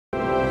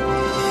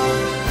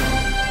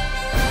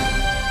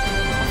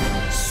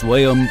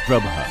Swayam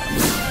Prabha.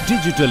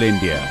 Digital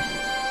India.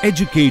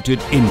 Educated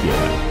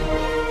India.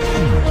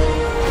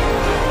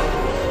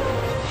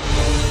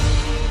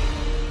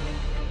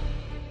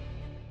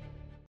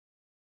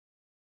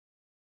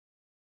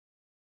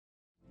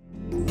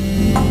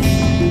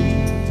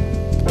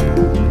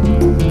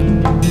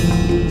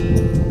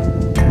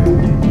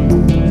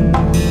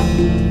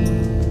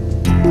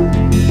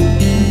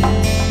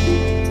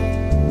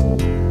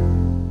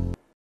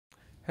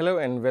 Hello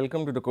and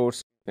welcome to the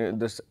course,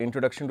 this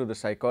Introduction to the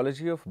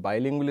Psychology of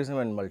Bilingualism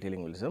and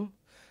Multilingualism.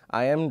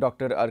 I am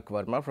Dr. Ark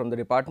Verma from the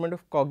Department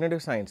of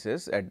Cognitive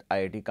Sciences at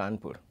IIT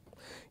Kanpur.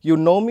 You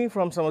know me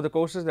from some of the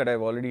courses that I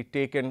have already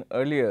taken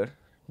earlier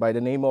by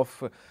the name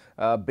of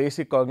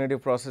Basic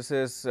Cognitive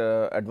Processes,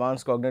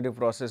 Advanced Cognitive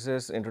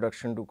Processes,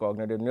 Introduction to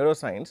Cognitive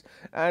Neuroscience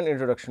and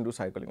Introduction to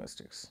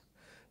Psycholinguistics.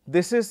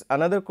 This is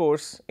another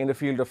course in the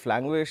field of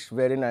language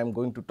wherein I am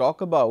going to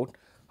talk about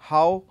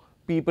how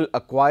people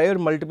acquire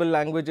multiple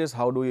languages,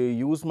 how do you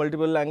use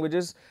multiple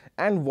languages,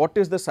 and what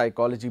is the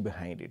psychology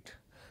behind it.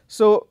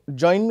 So,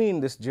 join me in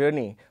this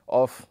journey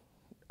of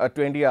a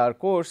 20-hour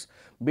course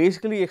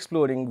basically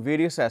exploring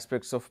various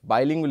aspects of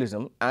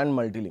bilingualism and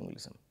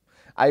multilingualism.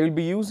 I will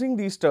be using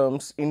these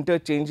terms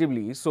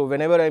interchangeably. So,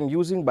 whenever I am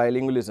using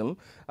bilingualism,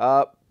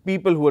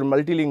 people who are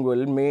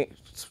multilingual may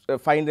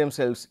find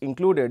themselves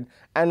included,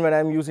 and when I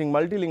am using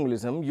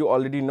multilingualism, you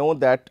already know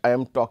that I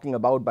am talking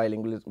about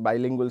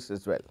bilinguals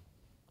as well.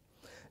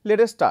 Let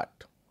us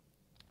start.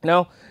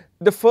 Now,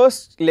 the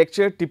first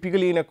lecture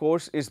typically in a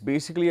course is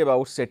basically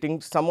about setting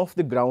some of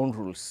the ground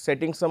rules,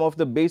 setting some of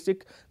the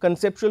basic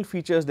conceptual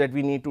features that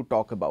we need to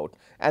talk about,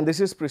 and this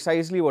is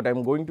precisely what I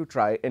am going to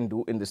try and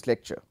do in this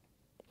lecture.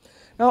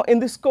 Now, in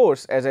this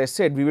course, as I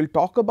said, we will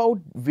talk about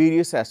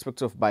various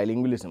aspects of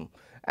bilingualism,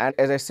 and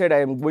as I said,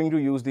 I am going to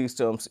use these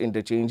terms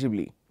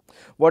interchangeably.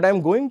 What I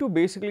am going to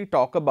basically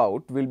talk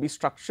about will be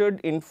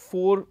structured in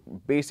 4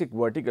 basic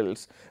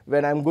verticals,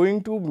 where I am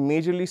going to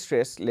majorly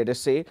stress, let us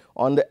say,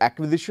 on the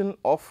acquisition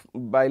of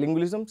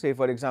bilingualism. Say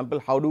for example,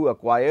 how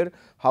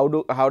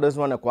does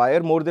one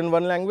acquire more than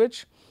one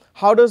language?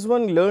 How does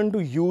one learn to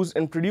use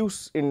and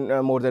produce in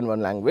more than one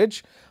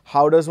language?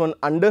 How does one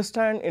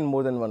understand in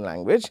more than one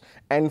language?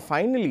 And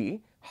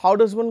finally, how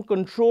does one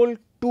control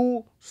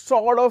 2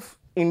 sort of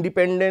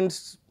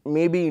independent,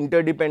 maybe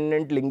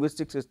interdependent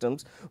linguistic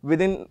systems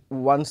within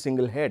one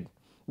single head?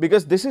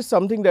 Because this is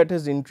something that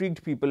has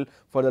intrigued people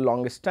for the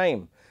longest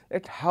time,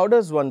 that how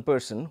does one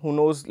person who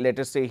knows, let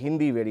us say,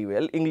 Hindi very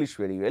well, English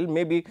very well,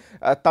 maybe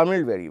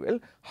Tamil very well,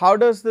 how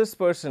does this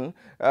person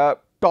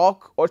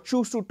talk or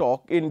choose to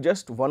talk in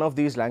just one of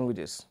these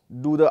languages?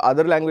 Do the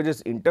other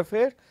languages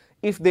interfere?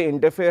 If they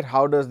interfere,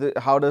 how does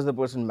the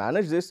person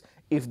manage this?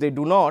 If they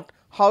do not,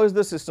 how is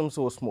the system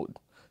so smooth?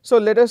 So,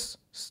 let us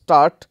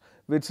start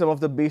with some of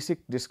the basic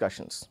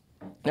discussions.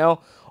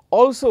 Now,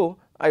 also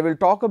I will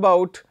talk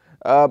about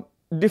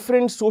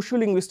different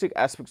sociolinguistic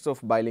aspects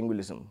of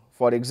bilingualism.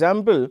 For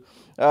example,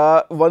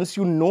 once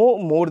you know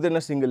more than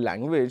a single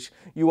language,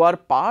 you are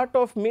part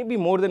of maybe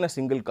more than a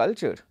single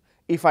culture.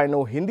 If I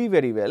know Hindi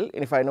very well,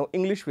 and if I know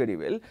English very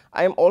well,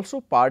 I am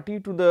also party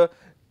to the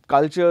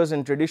cultures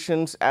and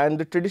traditions and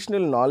the traditional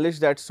knowledge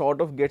that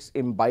sort of gets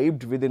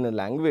imbibed within a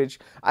language.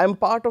 I am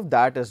part of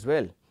that as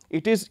well.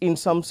 It is in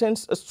some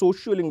sense a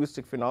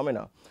socio-linguistic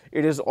phenomena.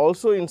 It is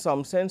also in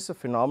some sense a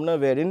phenomena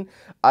wherein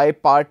I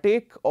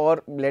partake,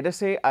 or let us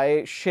say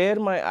I share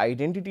my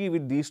identity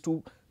with these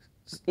 2,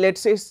 let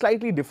us say,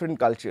 slightly different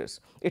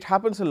cultures. It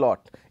happens a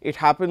lot. It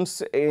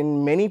happens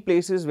in many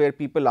places where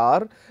people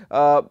are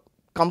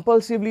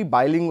compulsively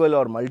bilingual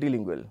or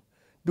multilingual.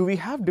 Do we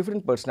have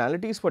different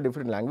personalities for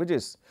different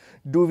languages?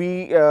 Do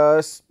we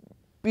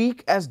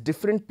speak as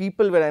different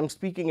people when I am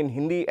speaking in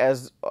Hindi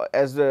as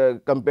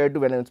compared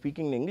to when I am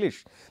speaking in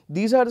English?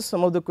 These are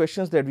some of the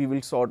questions that we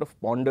will sort of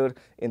ponder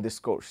in this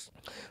course.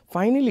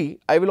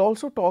 Finally, I will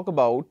also talk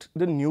about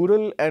the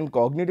neural and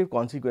cognitive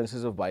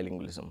consequences of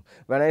bilingualism.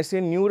 When I say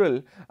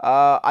neural,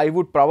 I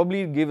would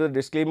probably give a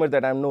disclaimer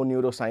that I am no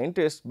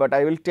neuroscientist, but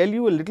I will tell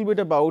you a little bit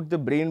about the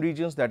brain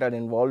regions that are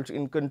involved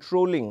in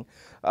controlling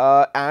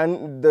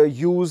and the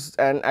use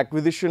and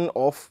acquisition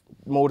of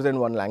more than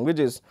one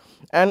languages.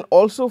 And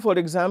also, for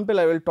example,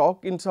 I will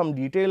talk in some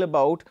detail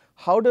about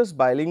how does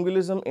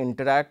bilingualism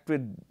interact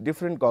with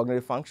different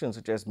cognitive functions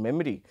such as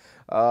memory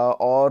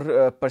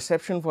or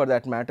perception for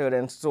that matter,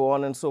 and so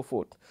on and so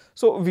forth.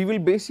 So, we will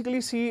basically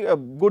see a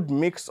good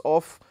mix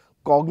of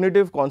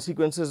cognitive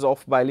consequences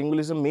of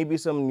bilingualism, maybe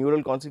some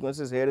neural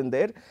consequences here and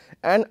there,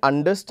 and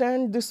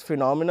understand this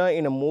phenomena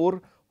in a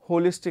more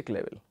holistic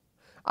level.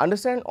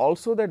 Understand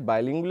also that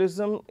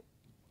bilingualism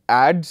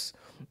adds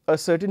a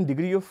certain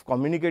degree of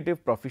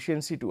communicative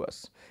proficiency to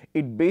us.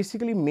 It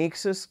basically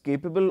makes us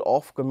capable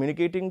of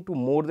communicating to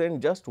more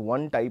than just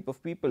one type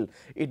of people.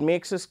 It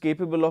makes us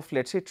capable of,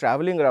 let us say,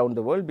 traveling around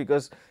the world,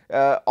 because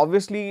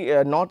obviously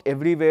not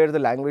everywhere the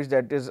language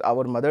that is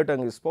our mother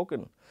tongue is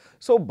spoken.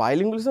 So,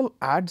 bilingualism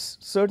adds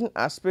certain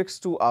aspects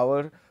to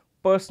our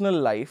personal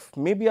life,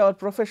 maybe our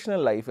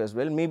professional life as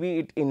well, maybe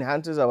it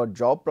enhances our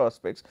job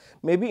prospects,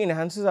 maybe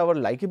enhances our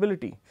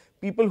likability.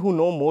 People who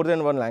know more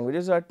than one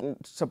languages are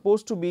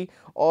supposed to be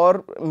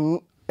or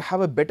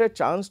have a better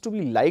chance to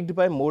be liked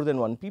by more than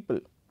one people.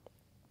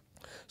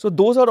 So,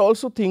 those are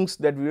also things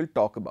that we will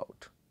talk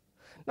about.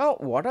 Now,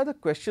 what are the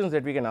questions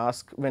that we can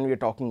ask when we are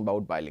talking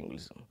about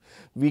bilingualism?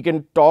 We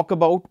can talk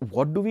about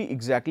what do we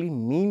exactly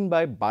mean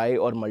by bi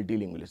or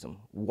multilingualism?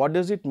 What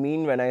does it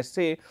mean when I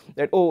say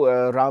that,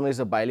 oh, Ram is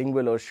a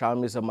bilingual or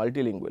Sham is a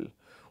multilingual?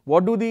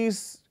 What do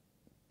these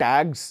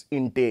tags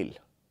entail?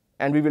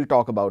 And we will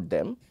talk about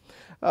them.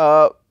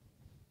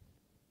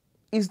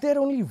 Is there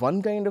only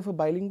one kind of a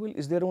bilingual?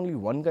 Is there only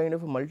one kind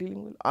of a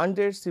multilingual? Aren't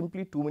there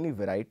simply too many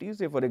varieties?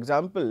 Say for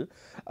example,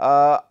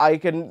 I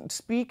can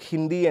speak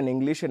Hindi and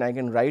English and I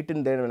can write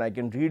in them and I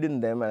can read in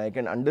them and I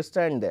can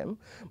understand them,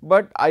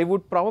 but I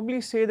would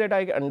probably say that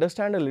I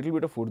understand a little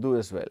bit of Urdu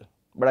as well,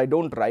 but I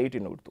don't write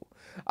in Urdu.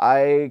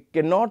 I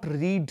cannot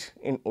read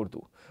in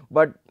Urdu,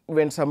 but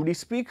when somebody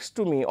speaks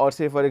to me, or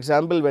say for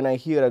example, when I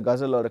hear a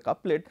ghazal or a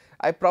couplet,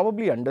 I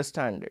probably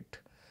understand it.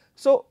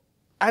 So,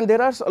 and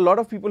there are a lot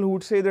of people who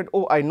would say that,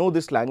 oh, I know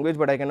this language,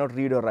 but I cannot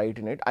read or write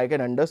in it. I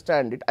can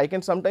understand it. I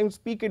can sometimes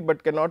speak it,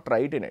 but cannot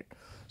write in it.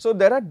 So,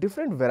 there are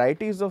different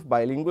varieties of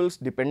bilinguals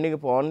depending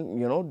upon,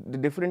 the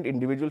different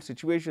individual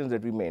situations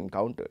that we may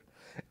encounter.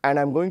 And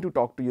I am going to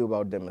talk to you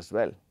about them as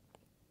well.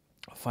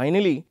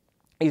 Finally,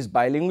 is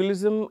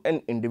bilingualism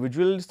an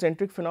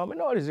individual-centric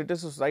phenomenon or is it a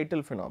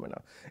societal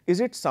phenomenon? Is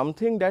it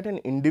something that an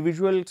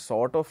individual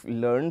sort of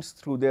learns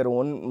through their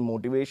own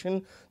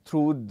motivation,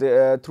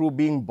 through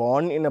being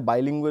born in a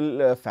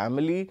bilingual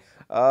family?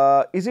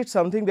 Is it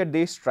something that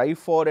they strive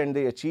for and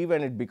they achieve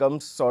and it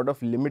becomes sort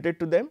of limited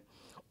to them?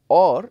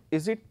 Or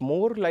is it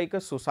more like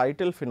a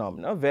societal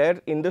phenomena where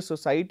in the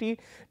society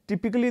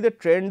typically the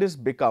trend is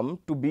become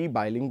to be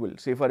bilingual?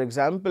 Say for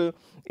example,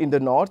 in the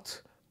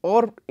north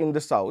or in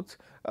the south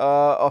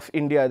of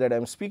India that I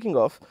am speaking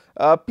of,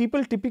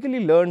 people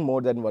typically learn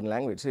more than one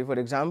language. Say for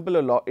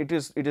example, it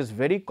is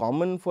very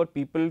common for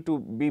people to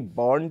be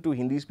born to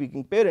Hindi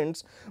speaking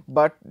parents,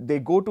 but they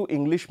go to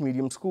English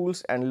medium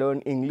schools and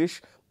learn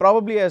English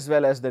probably as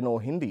well as they know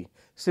Hindi.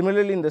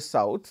 Similarly, in the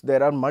south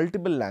there are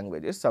multiple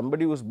languages.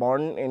 Somebody who is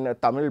born in a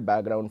Tamil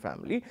background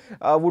family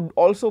would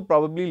also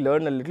probably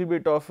learn a little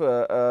bit of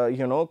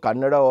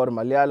Kannada or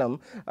Malayalam,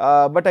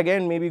 but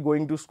again maybe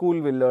going to school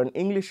will learn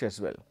English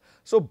as well.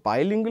 So,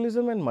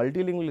 bilingualism and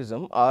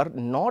multilingualism are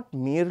not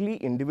merely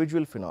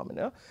individual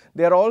phenomena,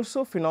 they are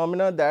also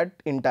phenomena that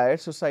entire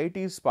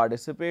societies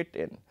participate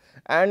in,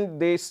 and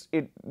they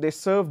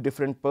serve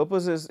different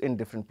purposes in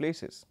different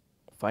places.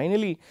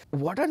 Finally,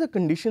 what are the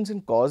conditions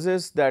and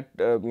causes that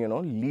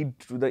lead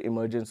to the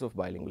emergence of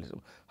bilingualism?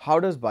 How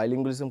does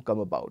bilingualism come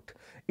about?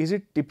 Is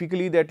it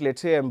typically that,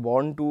 let's say I am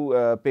born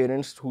to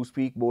parents who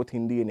speak both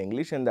Hindi and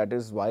English and that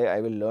is why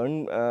I will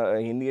learn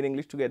Hindi and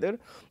English together,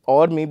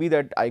 or maybe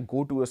that I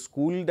go to a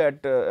school that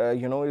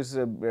is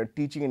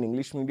teaching in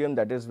English medium,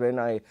 that is when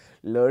I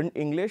learn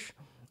English?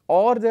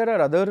 Or there are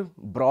other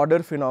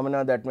broader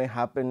phenomena that may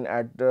happen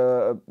at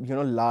the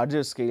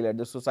larger scale, at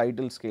the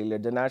societal scale,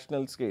 at the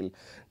national scale,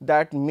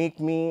 that make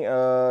me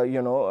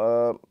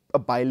a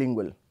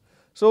bilingual.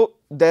 So,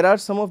 there are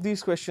some of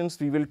these questions,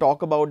 we will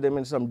talk about them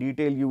in some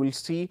detail. You will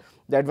see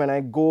that when I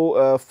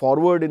go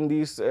forward in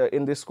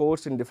this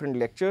course in different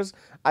lectures,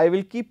 I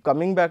will keep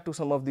coming back to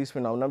some of these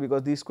phenomena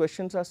because these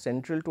questions are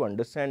central to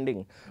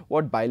understanding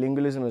what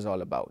bilingualism is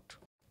all about.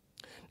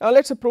 Now,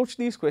 let us approach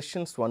these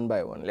questions one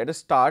by one. Let us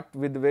start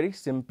with a very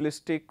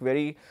simplistic,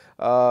 very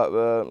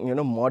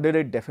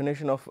moderate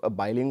definition of a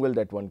bilingual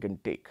that one can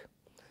take.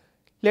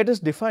 Let us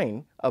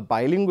define a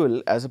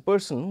bilingual as a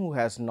person who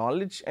has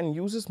knowledge and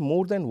uses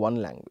more than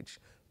one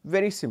language.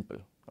 Very simple,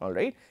 all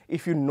right.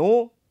 If you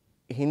know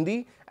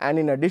Hindi and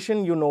in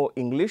addition you know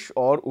English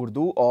or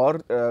Urdu or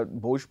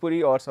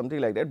Bhojpuri or something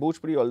like that.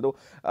 Bhojpuri although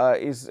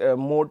is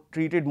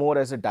treated more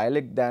as a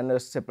dialect than a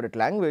separate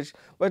language,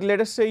 but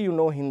let us say you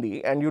know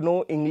Hindi and you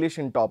know English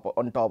on top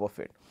of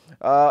it.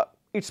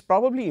 It's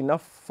probably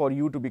enough for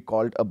you to be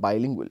called a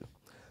bilingual.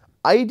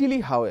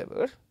 Ideally,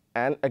 however,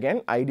 and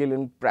again ideal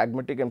and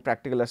pragmatic and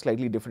practical are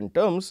slightly different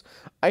terms.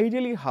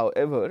 Ideally,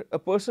 however, a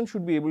person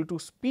should be able to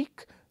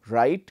speak,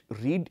 write,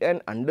 read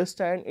and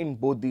understand in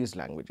both these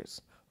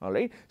languages. All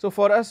right. So,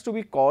 for us to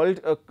be called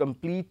a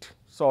complete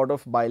sort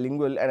of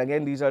bilingual, and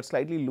again these are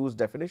slightly loose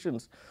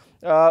definitions,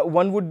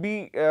 one would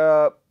be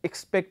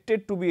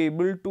expected to be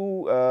able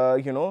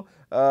to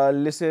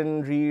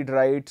listen, read,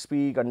 write,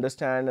 speak,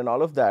 understand and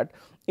all of that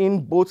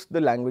in both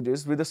the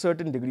languages with a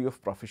certain degree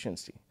of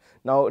proficiency.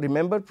 Now,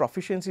 remember,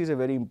 proficiency is a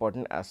very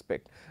important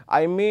aspect.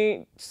 I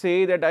may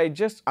say that I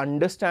just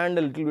understand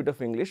a little bit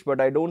of English, but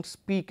I do not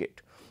speak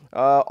it,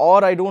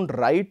 or I do not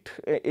write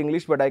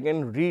English, but I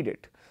can read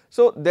it.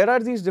 So, there are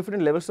these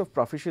different levels of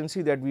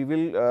proficiency that we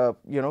will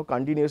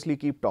continuously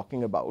keep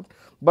talking about,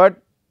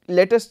 but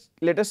let us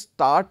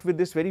start with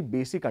this very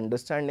basic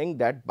understanding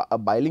that a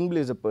bilingual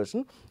is a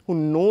person who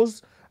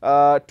knows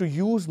to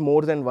use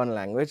more than one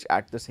language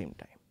at the same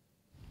time.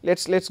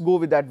 Let's go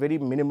with that very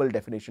minimal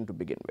definition to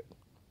begin with.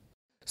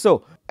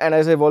 So, and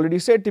as I've already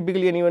said,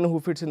 typically anyone who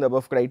fits in the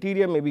above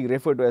criteria may be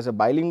referred to as a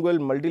bilingual,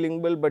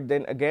 multilingual, but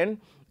then again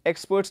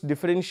experts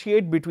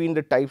differentiate between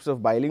the types of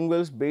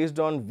bilinguals based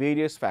on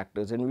various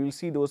factors, and we will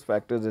see those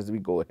factors as we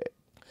go ahead.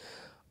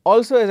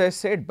 Also, as I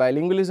said,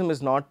 bilingualism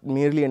is not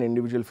merely an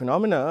individual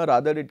phenomena,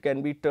 rather it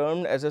can be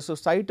termed as a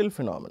societal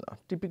phenomena,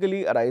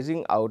 typically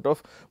arising out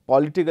of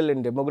political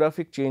and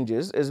demographic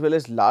changes as well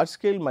as large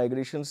scale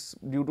migrations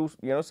due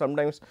to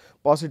sometimes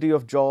paucity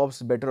of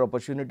jobs, better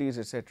opportunities,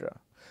 etc.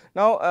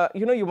 Now,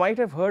 you might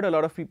have heard a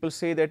lot of people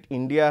say that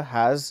India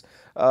has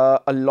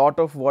a lot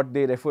of what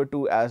they refer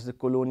to as the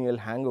colonial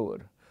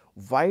hangover.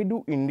 Why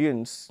do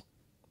Indians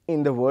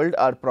in the world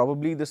are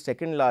probably the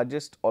second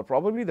largest or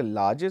probably the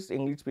largest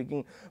English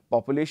speaking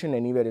population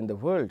anywhere in the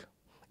world?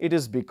 It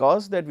is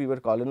because that we were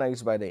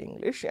colonized by the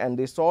English, and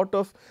they sort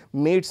of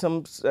made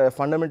some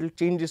fundamental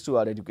changes to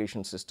our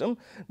education system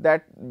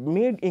that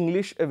made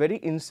English a very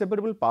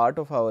inseparable part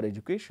of our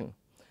education.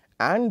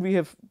 And we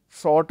have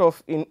sort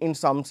of in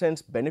some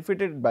sense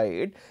benefited by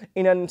it,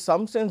 in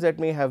some sense that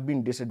may have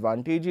been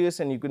disadvantageous,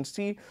 and you can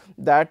see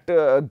that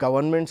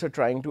governments are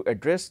trying to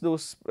address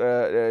those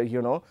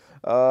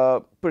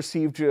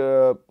perceived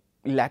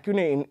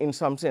lacunae in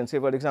some sense. Say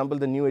for example,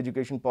 the new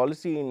education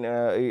policy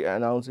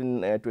announced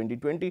in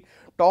 2020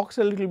 talks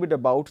a little bit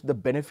about the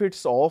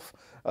benefits of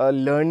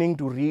learning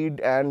to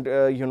read and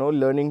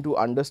learning to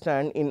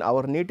understand in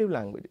our native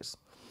languages.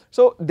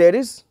 So, there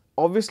is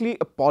obviously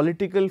a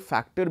political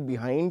factor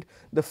behind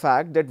the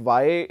fact that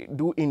why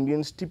do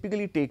Indians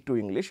typically take to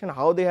English and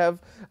how they have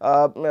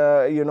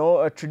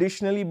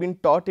traditionally been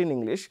taught in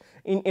English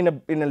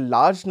in a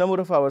large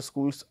number of our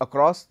schools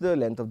across the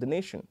length of the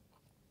nation.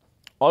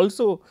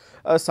 Also,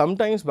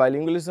 sometimes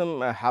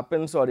bilingualism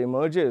happens or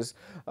emerges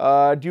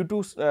due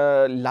to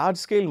large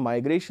scale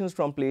migrations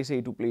from place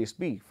A to place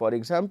B. For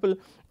example,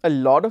 a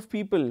lot of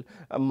people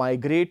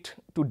migrate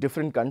to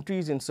different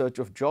countries in search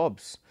of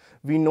jobs.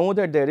 We know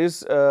that there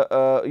is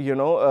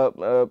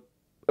a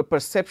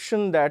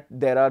perception that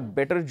there are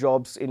better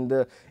jobs in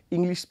the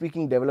English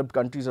speaking developed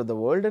countries of the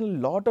world, and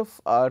a lot of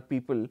our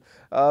people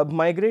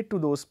migrate to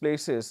those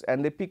places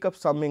and they pick up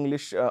some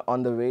English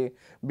on the way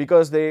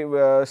because they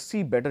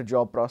see better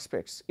job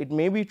prospects. It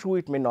may be true,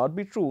 it may not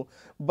be true,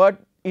 but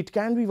it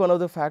can be one of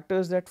the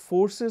factors that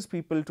forces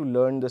people to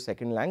learn the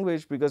second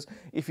language, because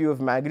if you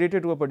have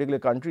migrated to a particular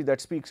country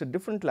that speaks a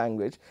different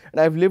language, and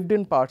I have lived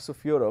in parts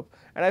of Europe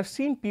and I have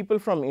seen people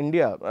from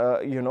India,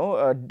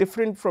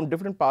 from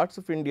different parts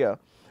of India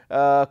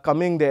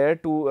coming there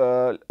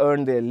to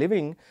earn their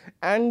living,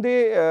 and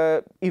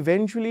they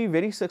eventually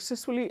very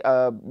successfully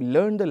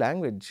learn the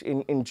language.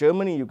 In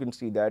Germany you can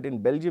see that,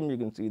 in Belgium you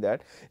can see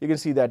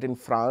that in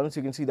France,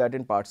 you can see that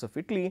in parts of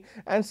Italy,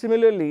 and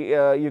similarly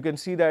you can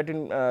see that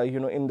in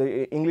in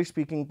the English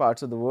speaking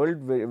parts of the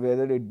world,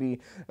 whether it be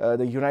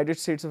the United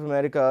States of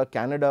America,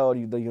 Canada, or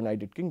the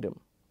United Kingdom.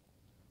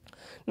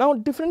 Now,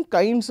 different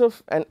kinds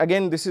of, and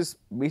again this is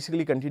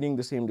basically continuing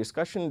the same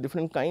discussion,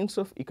 different kinds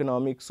of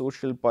economic,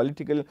 social,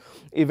 political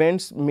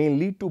events may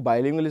lead to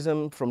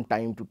bilingualism from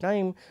time to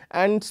time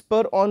and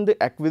spur on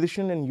the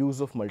acquisition and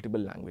use of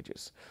multiple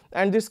languages.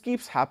 And this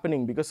keeps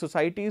happening because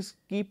societies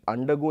keep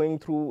undergoing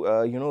through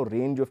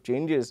range of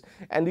changes,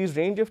 and these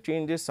range of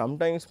changes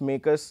sometimes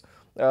make us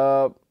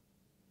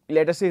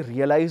let us say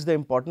realize the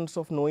importance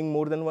of knowing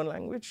more than one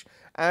language.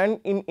 And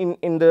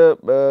in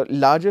the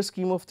larger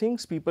scheme of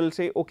things, people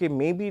say, okay,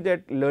 maybe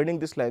that learning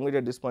this language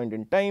at this point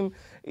in time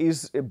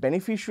is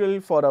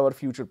beneficial for our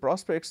future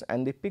prospects,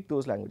 and they pick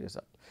those languages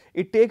up.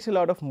 It takes a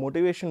lot of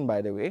motivation,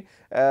 by the way,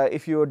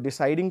 if you are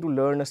deciding to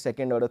learn a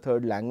second or a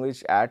third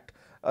language at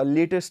a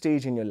later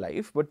stage in your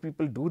life, but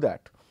people do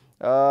that.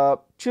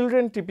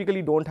 Children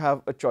typically don't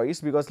have a choice,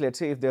 because let us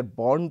say if they are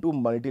born to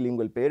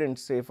multilingual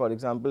parents, say for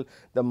example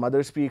the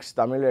mother speaks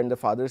Tamil and the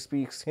father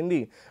speaks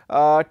Hindi,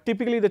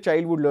 typically the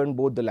child would learn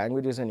both the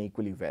languages and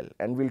equally well,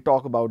 and we will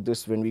talk about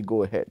this when we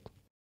go ahead.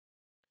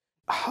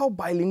 How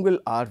bilingual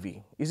are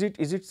we? Is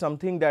it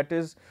something that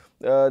is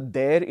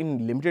there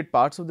in limited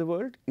parts of the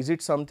world? Is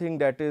it something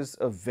that is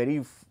a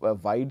very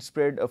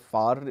widespread, a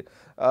far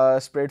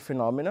spread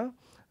phenomena?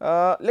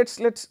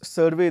 Let's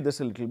survey this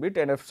a little bit,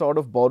 and I've sort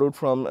of borrowed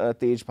from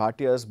Tej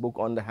Bhatia's book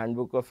on the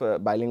handbook of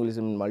bilingualism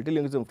and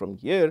multilingualism from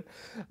here.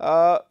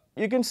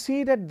 You can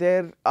see that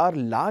there are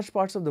large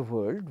parts of the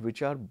world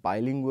which are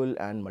bilingual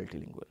and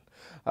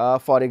multilingual.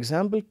 For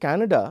example,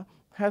 Canada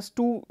has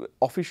two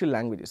official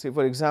languages. Say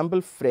for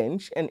example,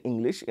 French and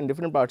English in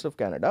different parts of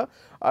Canada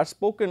are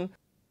spoken,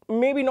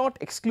 maybe not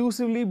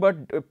exclusively, but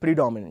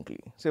predominantly.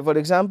 Say for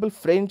example,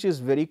 French is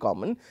very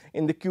common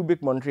in the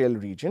Quebec Montreal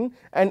region,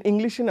 and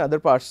English in other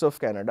parts of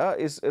Canada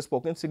is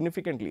spoken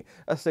significantly.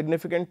 A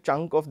significant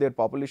chunk of their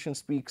population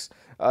speaks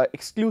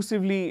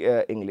exclusively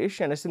English,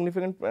 and a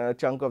significant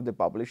chunk of the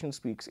population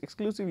speaks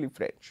exclusively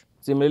French.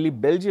 Similarly,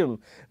 Belgium,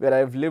 where I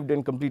have lived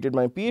and completed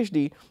my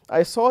PhD,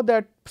 I saw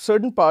that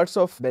certain parts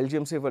of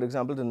Belgium, say for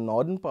example the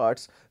northern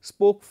parts,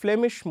 spoke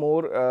Flemish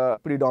more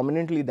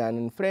predominantly than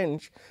in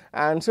French,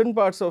 and certain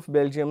parts of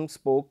Belgium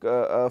spoke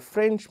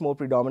French more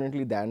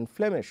predominantly than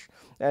Flemish.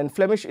 And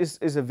Flemish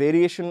is a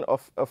variation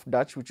of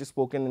Dutch which is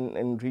spoken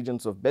in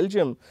regions of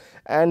Belgium,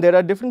 and there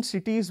are different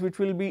cities which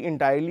will be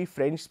entirely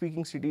French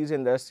speaking cities,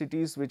 and there are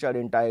cities which are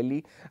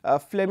entirely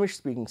Flemish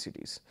speaking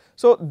cities.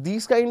 So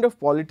these kind of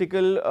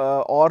political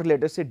or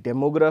let us say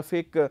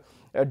demographic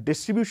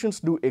distributions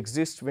do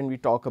exist when we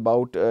talk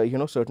about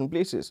certain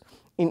places.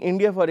 In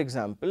India, for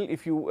example,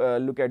 if you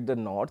look at the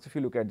north, if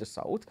you look at the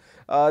south,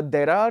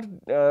 there are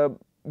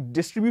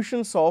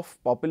distributions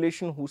of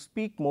population who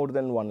speak more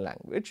than one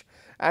language,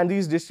 and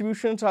these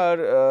distributions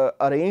are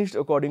arranged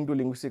according to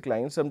linguistic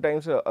lines,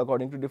 sometimes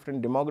according to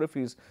different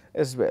demographies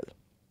as well.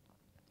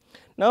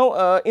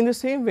 Now, in the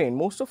same vein,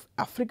 most of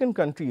African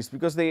countries,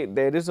 because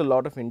there is a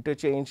lot of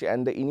interchange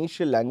and the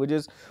initial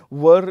languages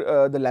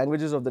were the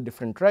languages of the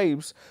different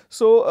tribes.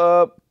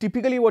 So,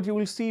 typically what you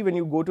will see when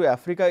you go to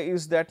Africa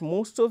is that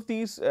most of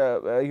these,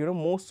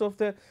 most of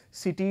the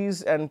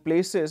cities and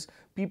places,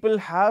 people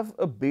have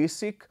a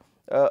basic,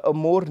 a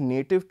more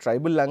native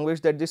tribal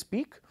language that they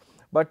speak.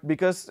 But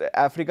because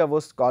Africa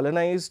was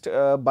colonized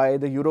by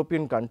the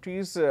European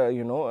countries,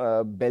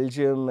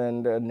 Belgium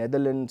and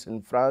Netherlands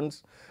and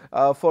France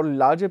for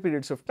larger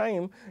periods of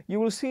time,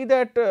 you will see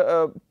that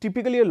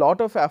typically a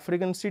lot of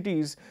African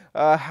cities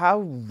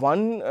have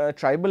one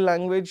tribal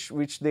language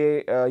which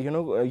they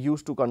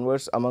use to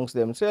converse amongst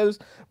themselves,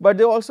 but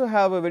they also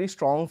have a very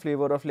strong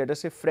flavor of, let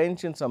us say,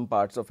 French in some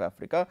parts of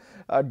Africa,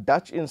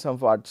 Dutch in some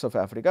parts of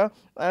Africa,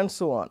 and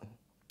so on.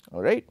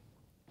 All right.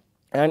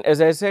 And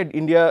as I said,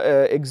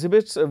 India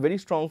exhibits a very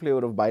strong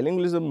flavor of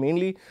bilingualism.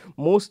 Mainly,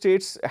 most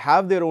states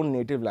have their own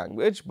native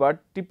language, but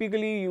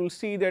typically you will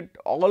see that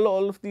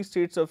all of these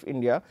states of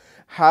India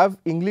have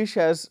English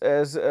as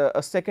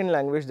a second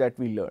language that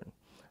we learn.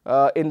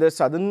 In the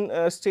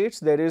southern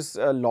states, there is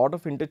a lot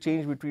of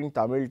interchange between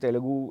Tamil,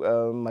 Telugu,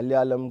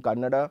 Malayalam,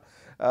 Kannada,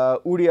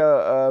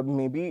 Odia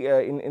maybe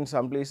in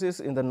some places.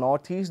 In the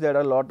northeast, there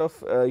are a lot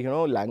of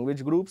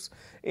language groups.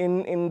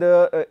 In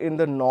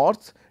the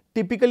north,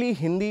 typically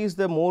Hindi is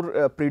the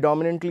more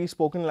predominantly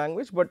spoken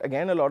language, but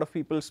again a lot of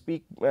people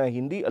speak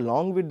Hindi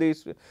along with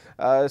this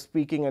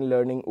speaking and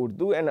learning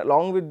Urdu, and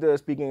along with the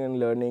speaking and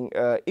learning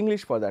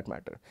English for that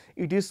matter.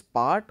 It is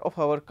part of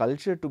our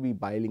culture to be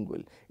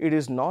bilingual. It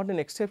is not an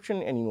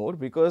exception anymore,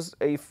 because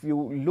if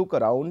you look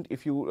around,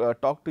 if you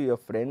talk to your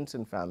friends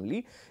and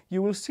family,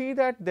 you will see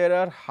that there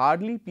are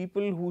hardly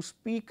people who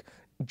speak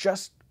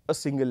just a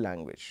single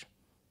language.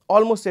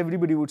 Almost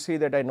everybody would say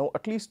that I know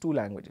at least two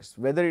languages,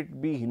 whether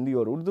it be Hindi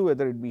or Urdu,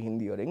 whether it be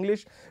Hindi or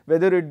English,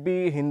 whether it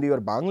be Hindi or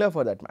Bangla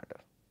for that matter.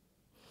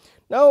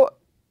 Now,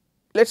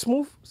 let us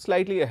move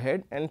slightly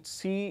ahead and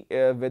see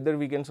whether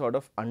we can sort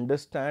of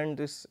understand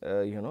this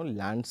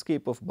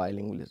landscape of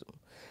bilingualism.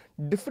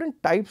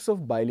 Different types of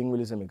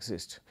bilingualism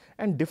exist,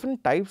 and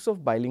different types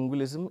of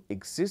bilingualism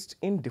exist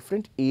in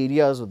different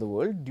areas of the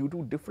world due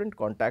to different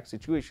contact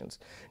situations,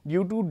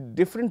 due to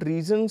different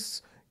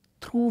reasons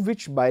through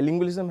which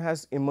bilingualism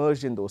has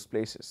emerged in those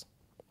places.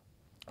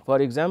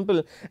 For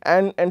example,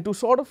 and to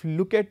sort of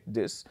look at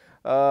this,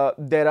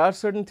 there are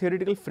certain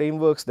theoretical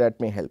frameworks that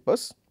may help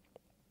us.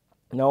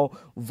 Now,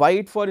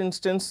 White, for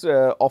instance,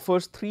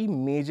 offers three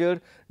major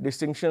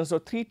distinctions or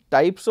three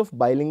types of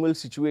bilingual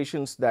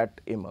situations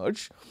that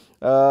emerge.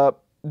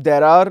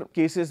 There are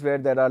cases where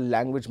there are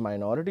language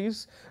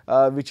minorities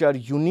which are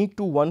unique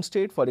to one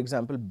state, for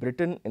example,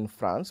 Britain in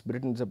France.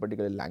 Britain is a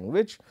particular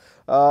language.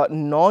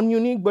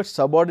 Non-unique but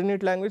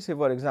subordinate language, say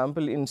for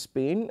example in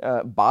Spain,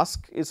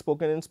 Basque is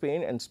spoken in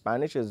Spain and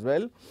Spanish as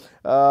well.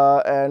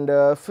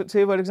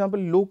 Say for example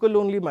local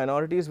only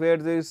minorities where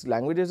these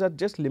languages are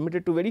just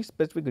limited to very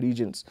specific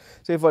regions.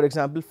 Say for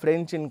example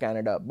French in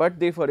Canada, but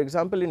they for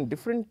example in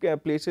different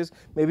places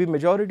may be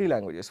majority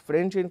languages.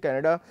 French in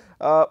Canada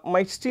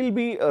might still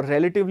be a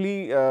relatively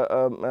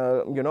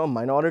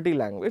minority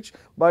language,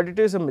 but it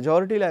is a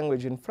majority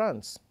language in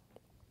France.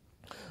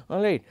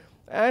 All right.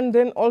 And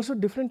then also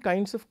different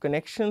kinds of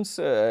connections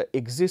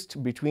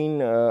exist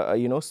between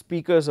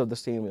speakers of the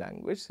same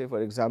language. Say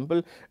for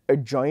example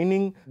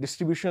adjoining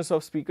distributions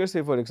of speakers,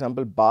 say for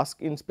example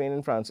Basque in Spain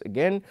and France.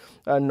 Again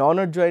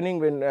non-adjoining,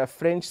 when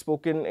French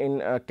spoken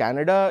in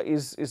Canada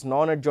is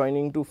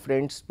non-adjoining to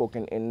French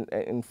spoken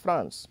in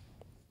France.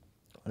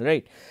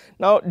 Right.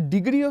 Now,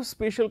 degree of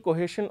spatial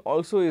cohesion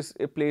also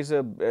plays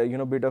a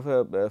bit of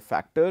a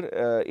factor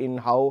in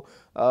how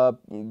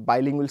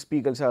bilingual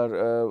speakers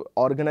are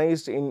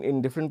organized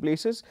in different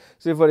places.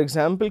 So, for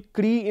example,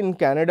 Cree in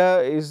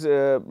Canada is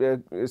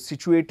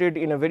situated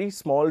in a very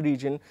small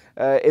region.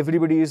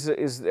 Everybody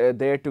is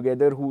there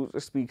together who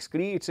speaks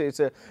Cree.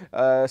 It's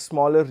a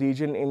smaller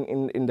region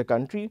in the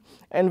country,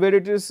 and where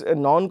it is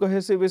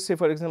non-cohesive is, say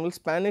for example,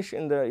 Spanish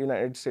in the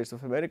United States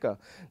of America.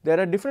 There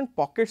are different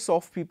pockets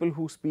of people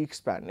who speak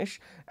Spanish,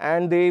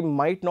 and they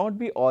might not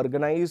be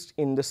organized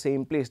in the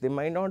same place. They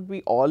might not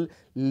be all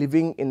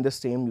living in the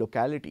same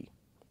locality.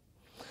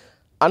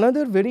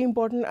 Another very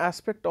important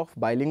aspect of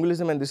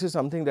bilingualism, and this is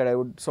something that I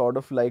would sort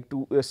of like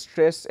to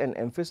stress and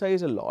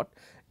emphasize a lot,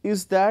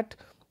 is that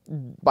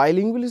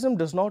bilingualism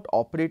does not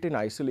operate in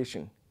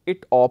isolation.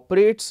 It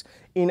operates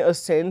in a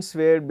sense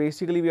where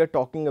basically we are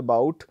talking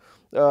about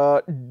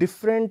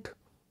different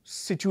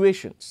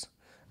situations.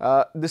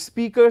 The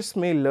speakers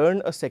may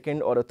learn a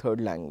second or a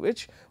third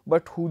language,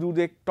 but who do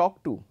they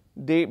talk to?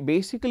 They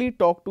basically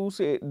talk to,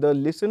 say, the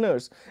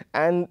listeners,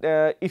 and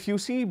if you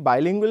see,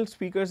 bilingual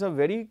speakers are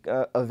very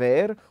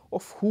aware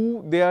of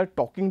who they are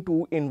talking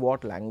to in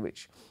what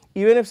language.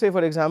 Even if, say,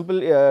 for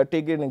example,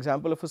 take an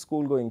example of a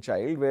school going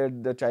child where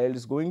the child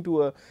is going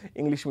to a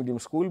English medium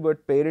school,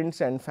 but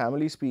parents and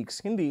family speaks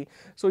Hindi.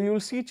 So you will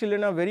see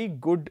children are very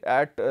good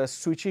at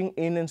switching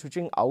in and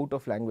switching out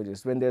of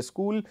languages. When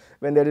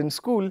they're in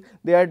school,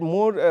 they are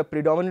more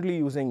predominantly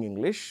using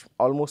English,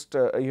 almost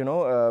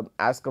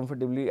as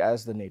comfortably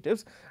as the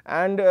natives,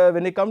 and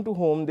when they come to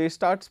home, they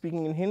start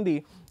speaking in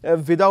Hindi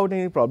without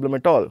any problem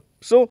at all.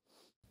 So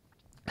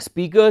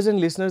speakers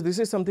and listeners, this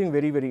is something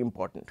very, very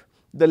important.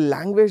 The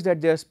language that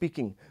they are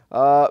speaking,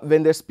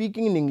 when they are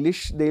speaking in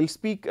English, they will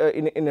speak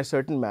in a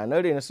certain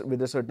manner,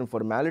 with a certain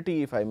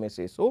formality, if I may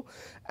say so.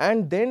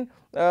 And then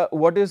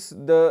what is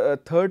the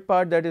third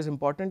part that is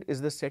important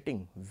is the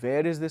setting.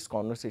 Where is this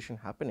conversation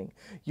happening?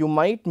 You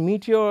might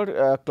meet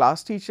your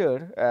class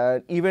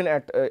teacher, even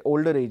at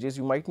older ages.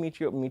 You might meet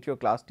your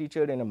class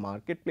teacher in a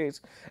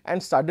marketplace,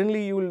 and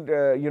suddenly you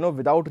will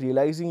without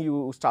realizing,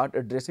 you start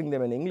addressing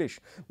them in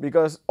English,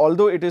 because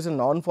although it is a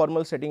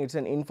non-formal setting, it's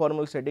an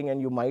informal setting,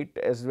 and you might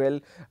as well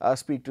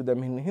speak to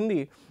them in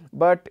Hindi.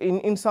 But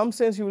in some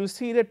sense, you will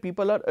see that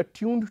people are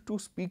attuned to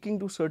speaking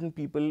to certain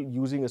people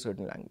using a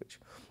certain language.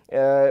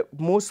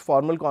 Most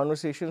formal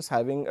conversations,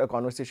 having a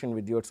conversation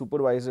with your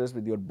supervisors,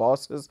 with your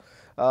bosses,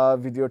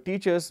 with your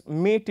teachers,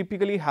 may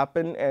typically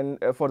happen, and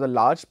for the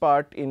large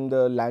part, in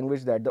the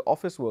language that the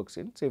office works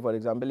in, say for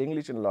example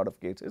English in a lot of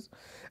cases.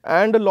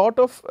 And a lot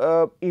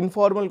of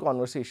informal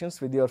conversations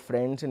with your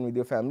friends and with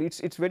your family,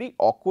 it's very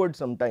awkward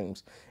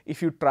sometimes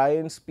if you try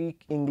and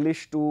speak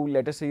English to,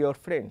 let us say, your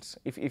friends.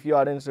 If you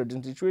are in a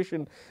certain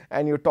situation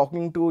and you're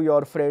talking to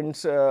your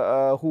friends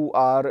who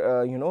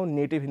are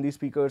native Hindi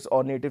speakers,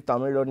 or native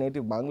Tamil, or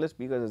native Bangla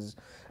speakers,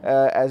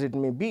 as it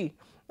may be,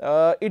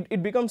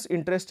 it becomes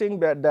interesting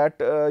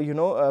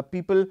that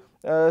people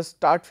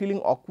start feeling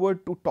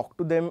awkward to talk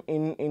to them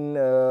in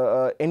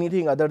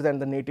anything other than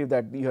the native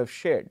that you have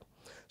shared.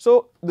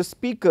 So the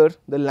speaker,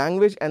 the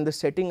language, and the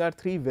setting are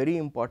three very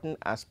important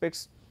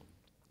aspects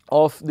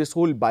of this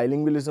whole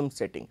bilingualism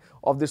setting,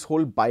 of this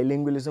whole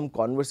bilingualism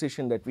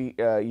conversation that we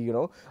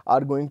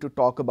are going to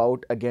talk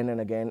about again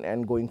and again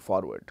and going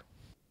forward.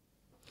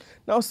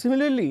 Now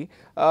similarly,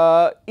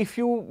 if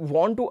you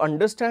want to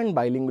understand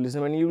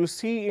bilingualism, and you will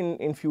see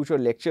in future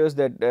lectures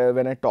that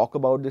when I talk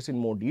about this in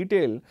more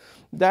detail,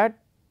 that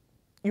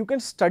you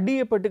can study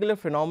a particular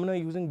phenomena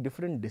using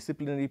different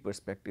disciplinary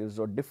perspectives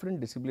or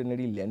different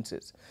disciplinary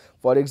lenses.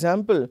 For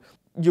example,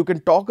 you can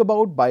talk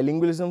about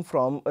bilingualism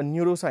from a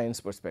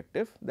neuroscience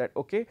perspective, that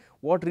okay,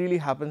 what really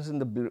happens in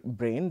the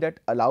brain that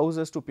allows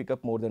us to pick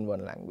up more than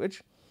one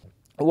language?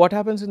 What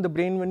happens in the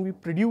brain when we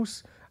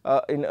produce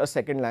in a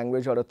second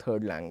language or a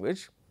third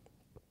language?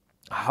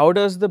 How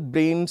does the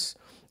brains,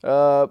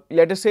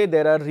 let us say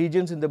there are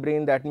regions in the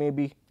brain that may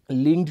be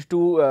linked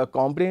to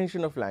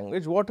comprehension of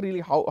language. What really,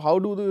 how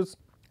do those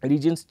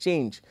regions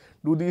change?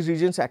 Do these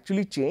regions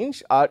actually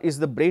change? Is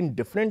the brain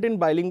different in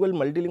bilingual,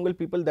 multilingual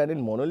people than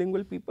in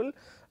monolingual people?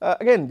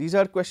 Again, these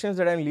are questions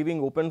that I am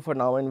leaving open for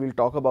now, and we will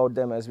talk about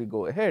them as we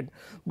go ahead.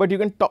 But you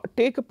can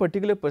take a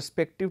particular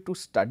perspective to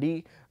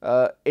study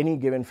any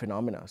given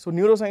phenomena. So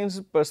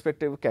neuroscience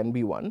perspective can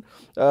be one.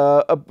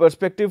 A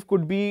perspective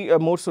could be a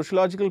more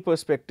sociological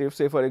perspective.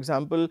 Say for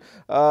example,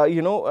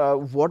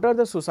 what are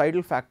the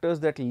societal factors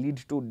that lead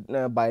to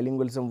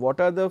bilingualism?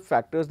 What are the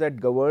factors that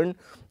govern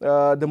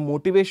the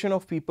motivation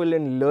of people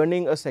in learning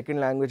a second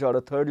language or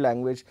a third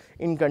language,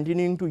 in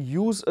continuing to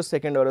use a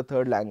second or a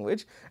third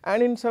language,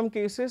 and in some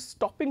cases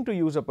stopping to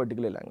use a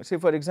particular language? Say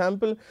for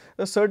example,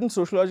 certain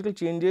sociological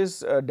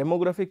changes,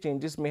 demographic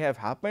changes may have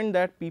happened,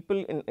 that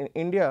people in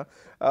India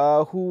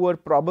who were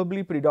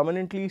probably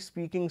predominantly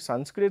speaking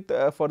Sanskrit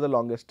for the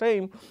longest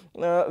time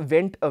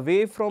went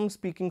away from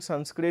speaking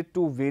Sanskrit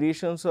to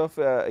variations of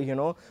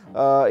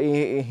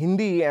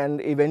Hindi,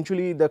 and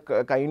eventually the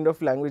kind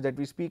of language that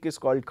we speak is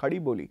called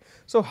Khadi Boli.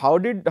 So how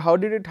did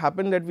it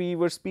happen that we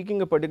were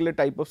speaking a particular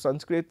type of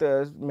Sanskrit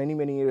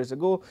many years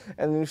ago,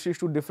 and we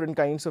switched to different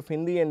kinds of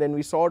Hindi, and then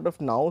we sort of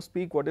now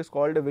speak what is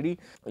called a very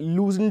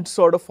loosened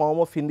sort of form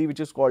of Hindi, which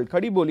is called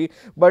Khadi Boli.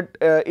 But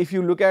if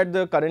you look at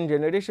the current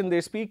generation,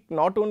 they speak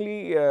not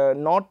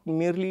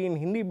merely in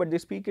Hindi, but they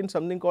speak in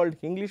something called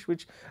English,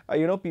 which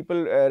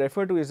people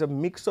refer to as a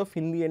mix of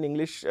Hindi and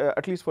English,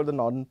 at least for the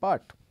northern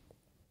part.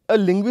 A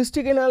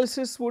linguistic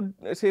analysis would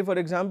say, for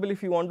example,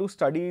 if you want to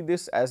study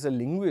this as a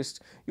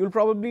linguist, you will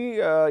probably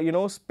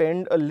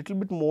spend a little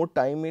bit more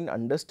time in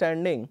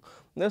understanding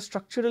the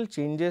structural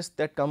changes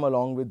that come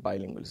along with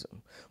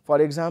bilingualism.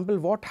 For example,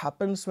 what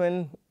happens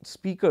when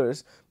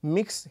speakers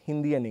mix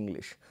Hindi and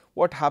English?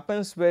 What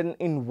happens when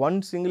in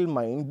one single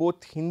mind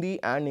both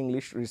Hindi and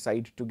English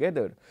reside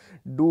together?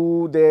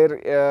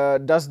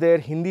 Does their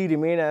Hindi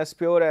remain as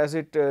pure as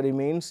it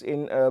remains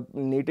in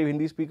native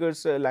Hindi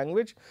speakers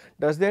language?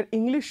 Does their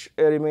English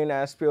remain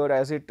as pure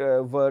as it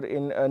were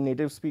in a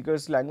native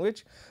speakers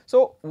language?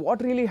 So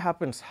what really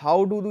happens?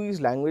 How do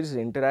these languages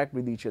interact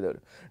with each other?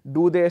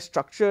 Do their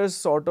structures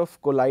sort of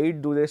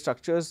collide? Do their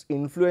structures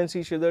influence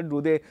each other?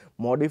 Do they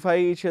modify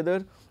each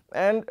other?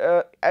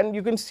 And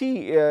you can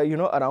see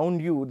around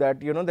you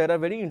that there are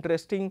very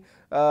interesting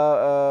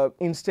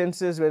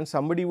instances when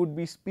somebody would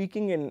be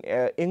speaking in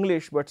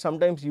English, but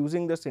sometimes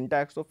using the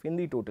syntax of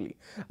Hindi totally.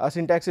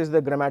 Syntax is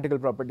the grammatical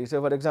property.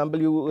 So for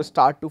example, you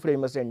start to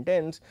frame a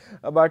sentence,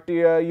 but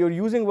you're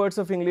using words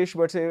of English,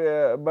 but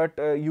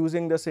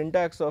using the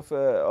syntax of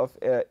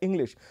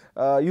English,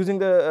 using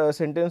the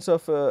sentence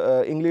of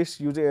English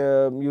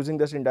using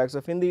the syntax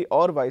of Hindi,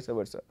 or vice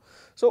versa.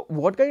 So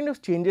what kind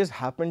of changes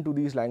happen to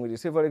these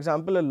languages? Say for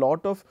example, a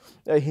lot of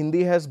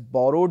Hindi has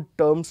borrowed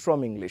terms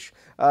from English.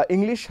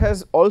 English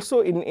has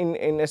also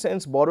in a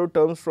sense borrowed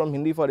terms from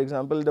Hindi. For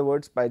example, the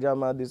words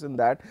pajama, this and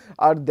that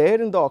are there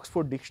in the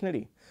Oxford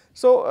Dictionary.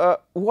 So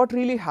what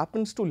really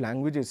happens to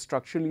languages,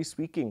 structurally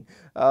speaking,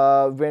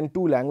 when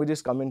two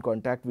languages come in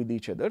contact with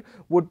each other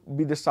would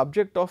be the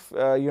subject of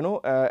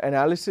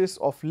analysis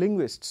of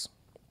linguists.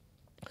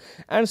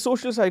 And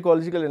social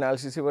psychological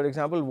analysis, for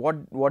example,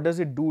 what does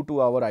it do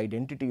to our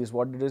identities,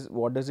 what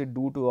does it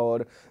do to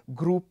our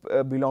group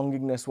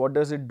belongingness, what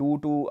does it do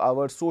to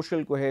our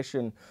social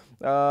cohesion,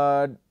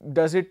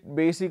 does it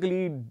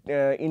basically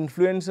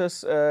influence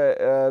us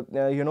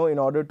in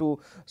order to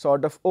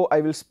sort of, oh, I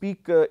will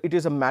speak, it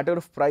is a matter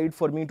of pride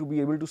for me to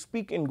be able to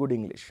speak in good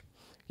English.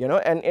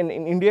 And in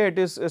India it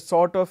is a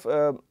sort of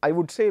I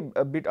would say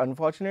a bit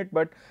unfortunate,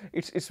 but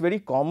it's very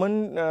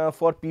common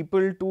for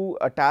people to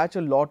attach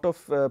a lot of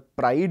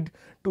pride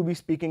to be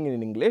speaking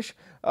in English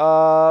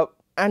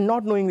and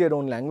not knowing their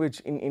own language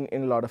in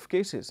a lot of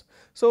cases.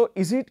 So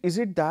is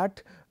it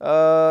that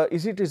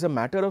is a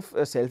matter of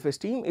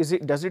self-esteem?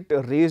 Does it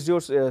raise your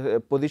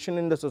position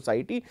in the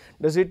society?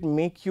 Does it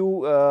make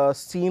you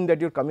seem that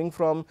you're coming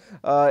from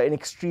an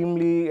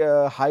extremely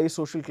high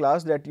social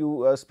class, that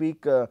you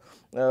speak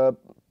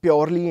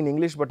purely in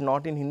English but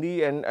not in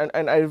Hindi? And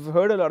I've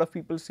heard a lot of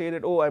people say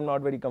that, oh, I'm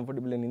not very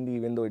comfortable in Hindi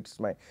even though it's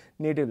my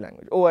native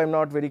language. Oh, I'm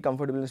not very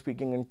comfortable in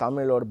speaking in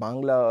Tamil or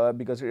Bangla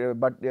because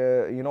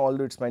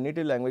although it's my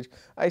native language,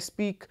 I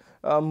speak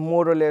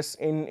more or less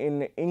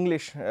in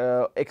English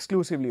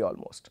exclusively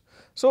almost.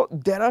 So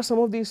there are some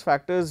of these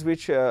factors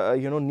which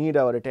need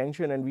our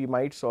attention, and we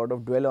might sort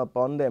of dwell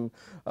upon them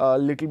a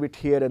little bit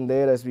here and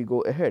there as we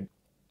go ahead.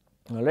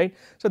 All right.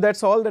 So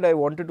that's all that I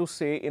wanted to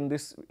say in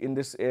this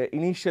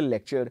initial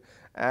lecture,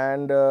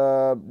 and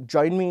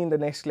join me in the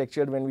next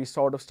lecture when we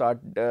sort of start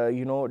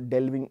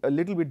delving a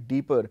little bit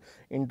deeper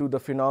into the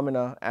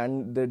phenomena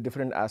and the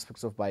different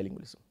aspects of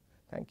bilingualism.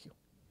 Thank you.